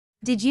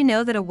Did you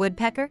know that a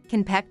woodpecker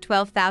can peck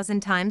 12,000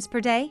 times per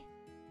day?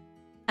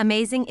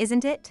 Amazing,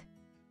 isn't it?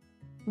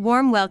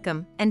 Warm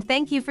welcome, and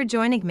thank you for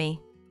joining me.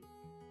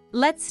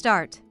 Let's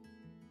start.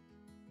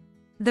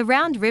 The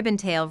round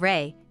ribbontail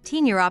ray,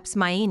 Taeniurops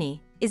meyeni,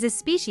 is a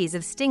species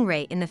of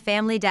stingray in the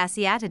family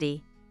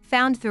Dasyatidae,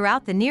 found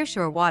throughout the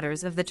nearshore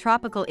waters of the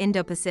tropical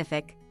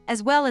Indo-Pacific,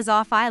 as well as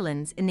off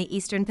islands in the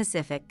eastern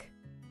Pacific.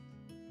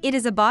 It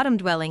is a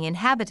bottom-dwelling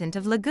inhabitant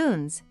of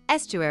lagoons,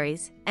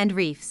 estuaries, and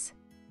reefs.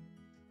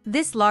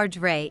 This large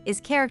ray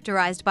is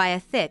characterized by a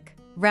thick,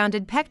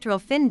 rounded pectoral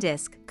fin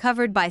disc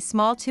covered by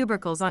small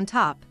tubercles on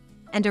top,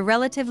 and a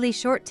relatively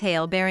short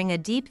tail bearing a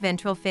deep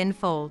ventral fin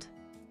fold.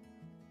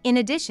 In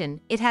addition,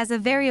 it has a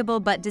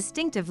variable but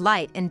distinctive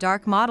light and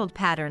dark mottled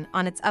pattern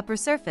on its upper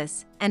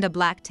surface and a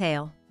black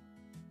tail.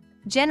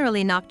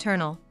 Generally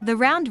nocturnal, the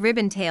round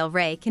ribbontail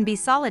ray can be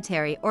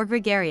solitary or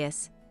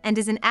gregarious, and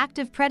is an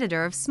active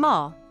predator of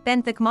small,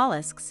 benthic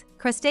molluscs,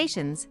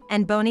 crustaceans,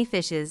 and bony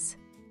fishes.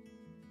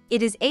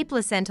 It is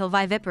aplacental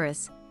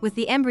viviparous, with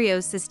the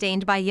embryos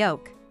sustained by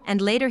yolk, and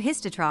later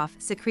histotroph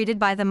secreted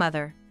by the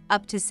mother.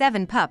 Up to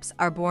 7 pups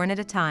are born at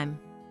a time.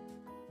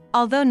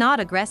 Although not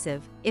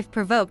aggressive, if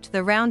provoked,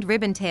 the round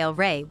ribbontail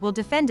ray will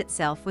defend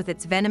itself with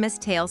its venomous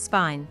tail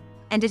spine,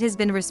 and it has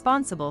been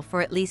responsible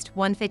for at least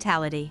 1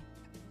 fatality.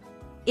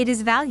 It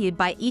is valued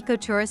by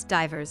ecotourist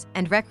divers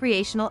and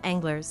recreational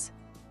anglers.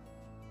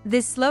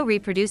 This slow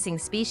reproducing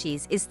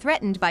species is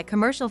threatened by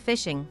commercial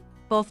fishing,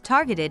 both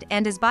targeted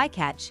and as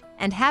bycatch,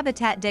 and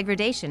habitat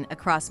degradation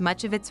across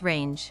much of its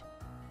range.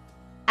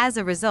 As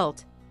a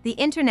result, the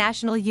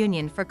International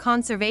Union for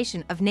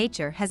Conservation of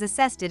Nature has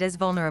assessed it as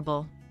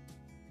vulnerable.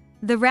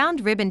 The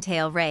round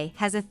ribbontail ray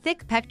has a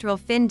thick pectoral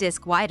fin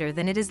disc wider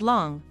than it is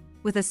long,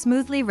 with a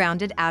smoothly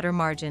rounded outer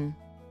margin.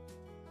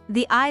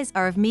 The eyes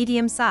are of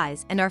medium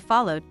size and are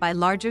followed by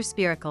larger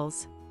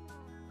spiracles.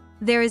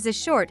 There is a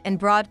short and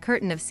broad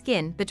curtain of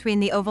skin between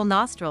the oval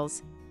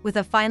nostrils, with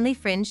a finely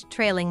fringed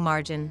trailing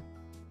margin.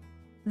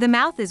 The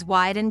mouth is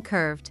wide and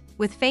curved,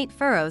 with faint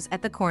furrows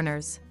at the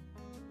corners.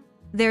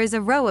 There is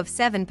a row of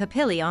 7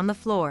 papillae on the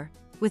floor,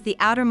 with the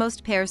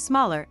outermost pair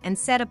smaller and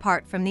set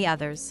apart from the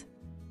others.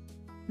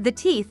 The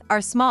teeth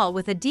are small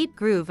with a deep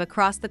groove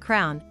across the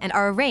crown and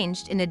are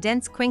arranged in a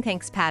dense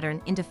quincunx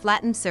pattern into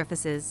flattened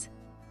surfaces.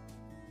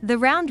 The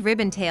round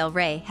ribbontail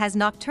ray has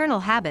nocturnal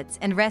habits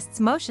and rests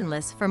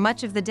motionless for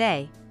much of the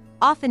day,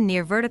 often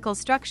near vertical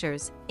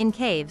structures, in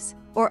caves,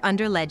 or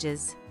under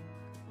ledges.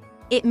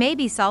 It may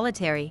be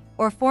solitary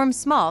or form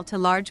small to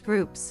large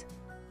groups.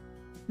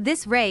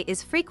 This ray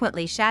is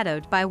frequently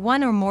shadowed by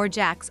 1 or more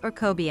jacks or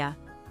cobia.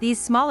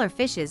 These smaller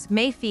fishes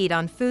may feed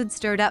on food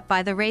stirred up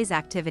by the ray's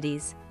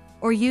activities,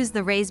 or use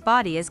the ray's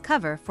body as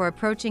cover for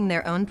approaching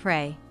their own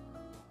prey.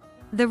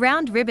 The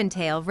round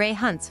ribbontail ray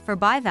hunts for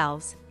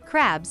bivalves,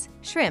 crabs,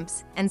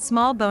 shrimps, and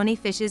small bony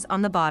fishes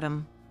on the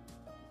bottom.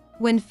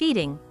 When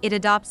feeding, it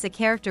adopts a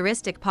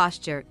characteristic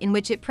posture in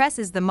which it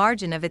presses the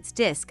margin of its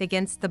disc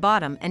against the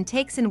bottom and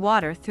takes in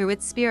water through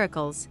its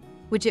spiracles,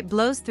 which it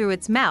blows through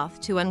its mouth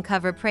to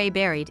uncover prey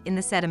buried in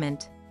the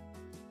sediment.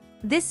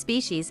 This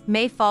species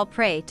may fall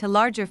prey to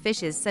larger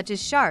fishes such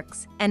as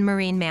sharks and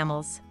marine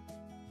mammals.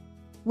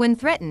 When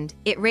threatened,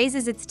 it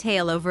raises its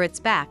tail over its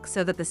back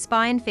so that the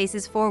spine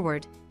faces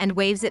forward and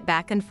waves it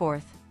back and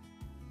forth.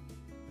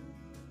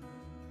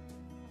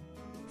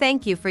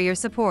 Thank you for your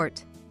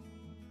support.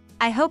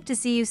 I hope to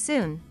see you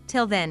soon.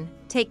 Till then,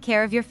 take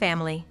care of your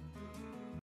family.